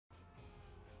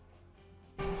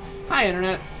Hi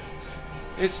Internet!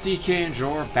 It's DK and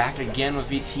Jor back again with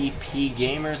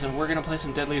VTPgamers, and we're gonna play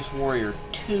some Deadliest Warrior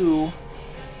 2.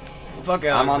 Fuck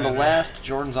out, I'm on the left,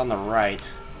 Jordan's on the right,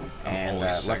 and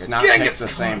let's not pick the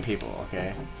same people,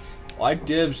 okay? Why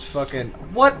dibs fucking...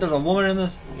 What? There's a woman in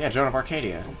this? Yeah, Joan of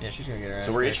Arcadia. Yeah, she's gonna get her ass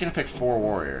So we're kicked. each gonna pick 4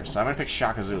 warriors. So I'm gonna pick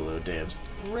Shaka Zulu, dibs.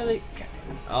 Really?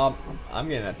 I'm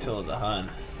getting Attila the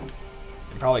Hun.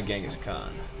 And probably Genghis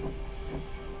Khan.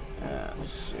 Let's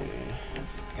see.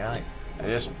 Can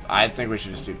I think we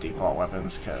should just do default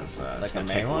weapons, because it's Like gonna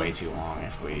the take main one? way too long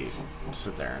if we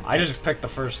sit there and I just picked the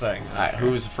first thing. Alright,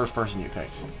 who was the first person you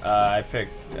picked? I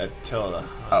picked Attila the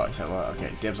Hun. Oh, Attila.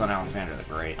 Okay, dibs on Alexander the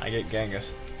Great. I get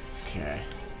Genghis. Okay.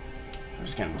 I'm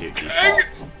just gonna do default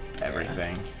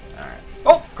everything. Alright.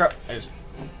 Oh, crap.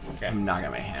 Okay. I'm not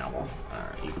gonna be Hannibal.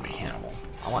 Alright, you can be Hannibal.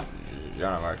 I want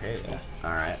Joan of Arcadia.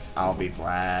 Alright, I'll be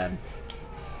Vlad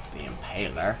the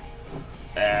Impaler.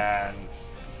 And...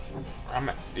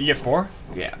 You get 4?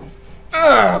 Yeah.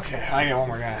 Okay, I get one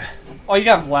more guy. Oh, you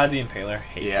got Vlad the Impaler.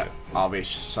 Hate Yeah, you. I'll be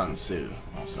Sun Tzu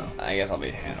also. I guess I'll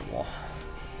be Hannibal.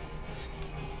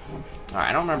 Alright,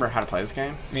 I don't remember how to play this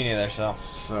game. Me neither, so...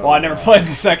 So Well, I never played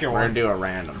the second we're one. gonna do a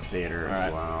random theater as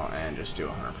Alright. well, and just do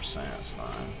 100%, it's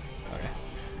fine. Okay.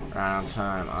 Round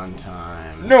time,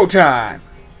 untime. No time!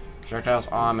 Projectiles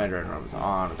on, mid-range weapons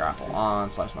on, grapple on,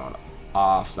 slice mode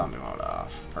off, zombie mode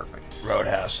off. Perfect.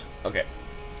 Roadhouse. Okay.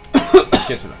 Let's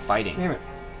get to the fighting. Damn it.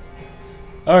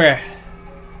 Okay.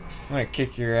 I'm gonna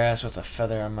kick your ass with a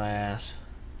feather on my ass.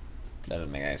 That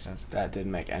doesn't make any sense. That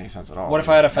didn't make any sense at all. What if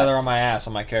I had a feather on my ass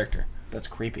on my character? That's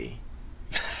creepy.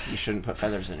 You shouldn't put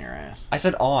feathers in your ass. I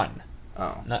said on,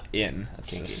 Oh. not in.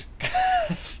 That's Kinky.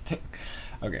 disgusting.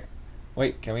 Okay.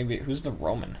 Wait, can we be... Who's the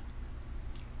Roman?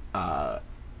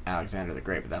 Alexander the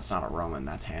Great, but that's not a Roman,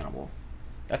 that's Hannibal.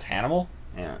 That's Hannibal?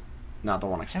 Yeah. Not the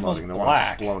one exploding, the one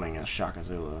black. exploding is Shaka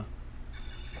Zulu.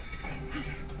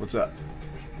 What's up?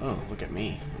 Oh, look at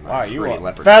me. Wow, you pretty are...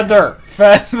 leopard. Feather!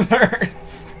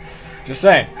 Feathers! Just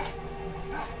saying.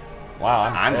 Wow,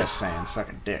 I'm pissed. just saying, suck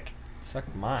a dick. Suck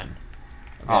mine.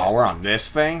 Okay. Oh, we're on this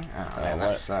thing? Oh, man, that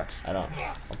what? sucks. I don't...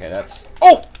 Okay, that's...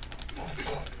 Oh!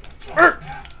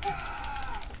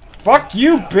 Fuck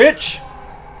you, bitch!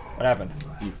 What happened?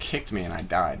 You kicked me and I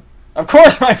died. Of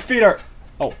course my feet are...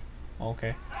 Oh.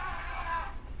 Okay.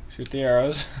 Shoot the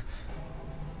arrows.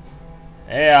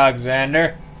 Hey,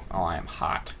 Alexander. Oh, I am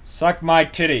hot. Suck my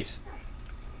titties.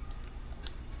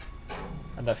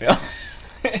 How'd that feel?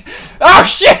 Oh,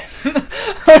 shit!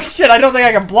 Oh, shit, I don't think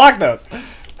I can block those.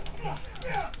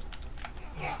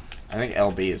 I think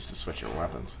LB is to switch your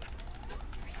weapons.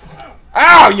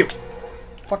 Ow, you...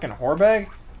 Fucking whorebag?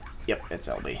 Yep, it's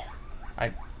LB.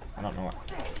 I don't know what...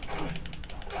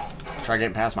 Try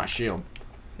getting past my shield.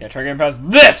 Yeah, try getting past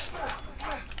this!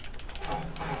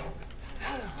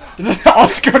 Is this all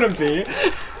it's gonna be?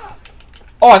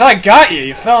 Oh, I thought I got you!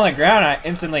 You fell on the ground and I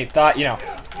instantly thought, you know...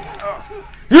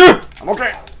 I'm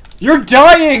okay. You're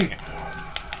dying!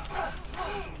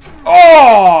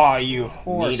 Oh, you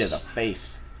horse. Knee to the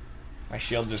face. My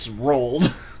shield just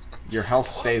rolled. Your health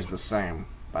stays the same,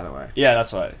 by the way. Yeah,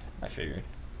 that's what I figured.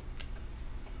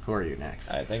 Who are you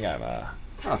next? I think I'm,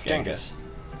 Oh, it's Genghis.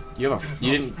 You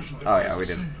didn't... Oh, yeah, we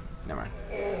didn't. Never mind.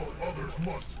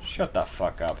 Shut the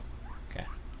fuck up. Okay.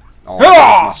 All of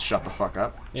us must shut the fuck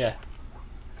up. Yeah.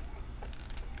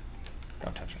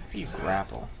 Don't touch me. You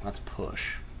grapple. Let's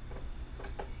push.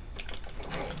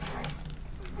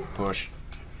 Push.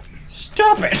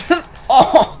 Stop it!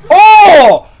 Oh!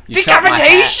 Oh! You shot my hat.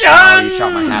 Decapitation! Oh, you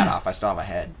shot my hat off. I still have a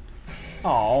head.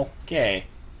 Oh, okay.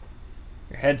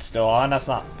 Your head's still on. That's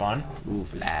not fun. Ooh,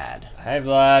 Vlad. Hey,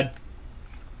 Vlad.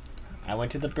 I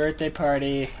went to the birthday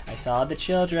party. I saw the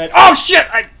children. Oh, shit!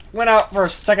 I went out for a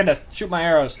second to shoot my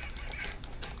arrows.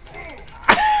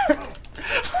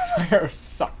 My arrows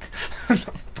suck.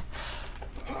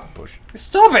 Push.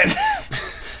 Stop it!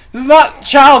 This is not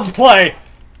child's play!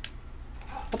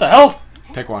 What the hell?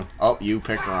 Pick one. Oh, you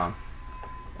picked wrong.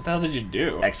 What the hell did you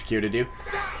do? Executed you.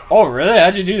 Oh, really?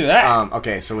 How'd you do that?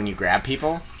 Okay, so when you grab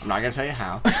people, I'm not gonna tell you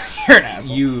how. You're an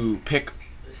asshole. You pick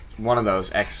one of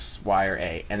those, X, Y, or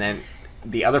A, and then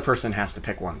the other person has to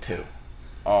pick one too.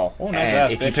 Oh, nice And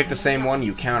ass, if bitch. you pick the same one,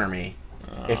 you counter me.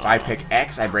 If I pick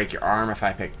X, I break your arm. If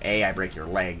I pick A, I break your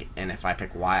leg. And if I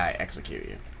pick Y, I execute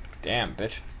you. Damn,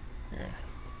 bitch.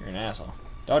 You're an asshole.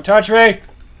 Don't touch me!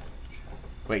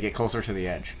 Wait, get closer to the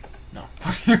edge. No.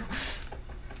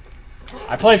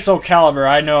 I played Soul Calibur,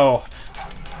 I know.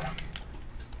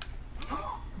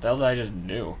 What the hell did I just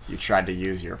do? You tried to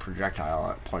use your projectile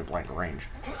at point blank range.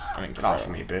 I mean, Get off of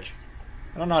me, bitch.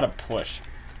 I don't know how to push.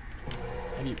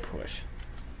 How do you push?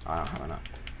 I don't have enough.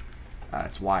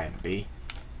 It's Y and B.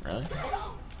 Really?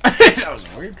 That was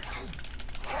weird.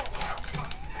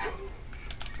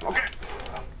 Okay.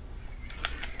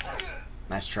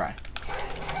 Nice try.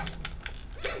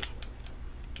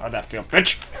 How'd that feel,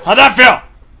 bitch? How'd that feel?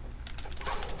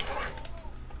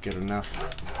 Good enough.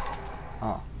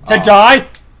 Oh. To die?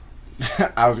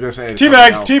 I was gonna say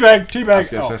Teabag, teabag, teabag. I was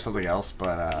gonna say something else,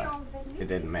 but it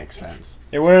didn't make sense.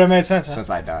 It would have made sense. Huh? Since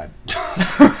I died.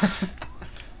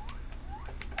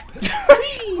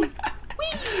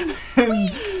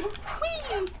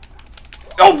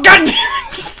 Oh god damn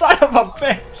it! Son of a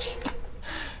bitch!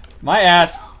 My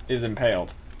ass is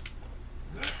impaled.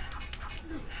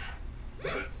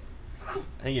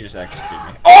 I think you just executed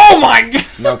me. Oh my god!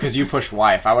 No, because you pushed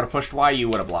Y. If I would have pushed Y, you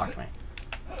would have blocked me.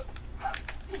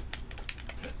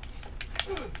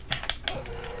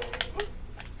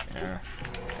 Yeah.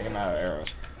 I think I'm out of arrows.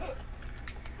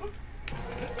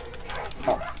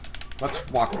 Oh. Let's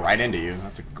walk right into you.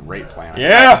 That's a great plan.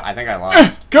 Yeah! I think I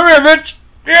lost. Come here, bitch!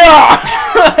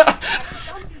 Yeah!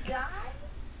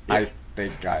 I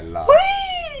think I lost.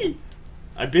 Whee!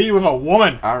 I beat you with a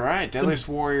woman. Alright, Deadliest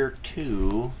Warrior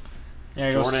 2.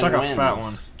 Yeah, go Jordan suck wins. a fat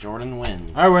one. Jordan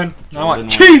wins. I win. I want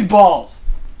wins. cheese balls!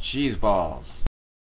 Cheese balls.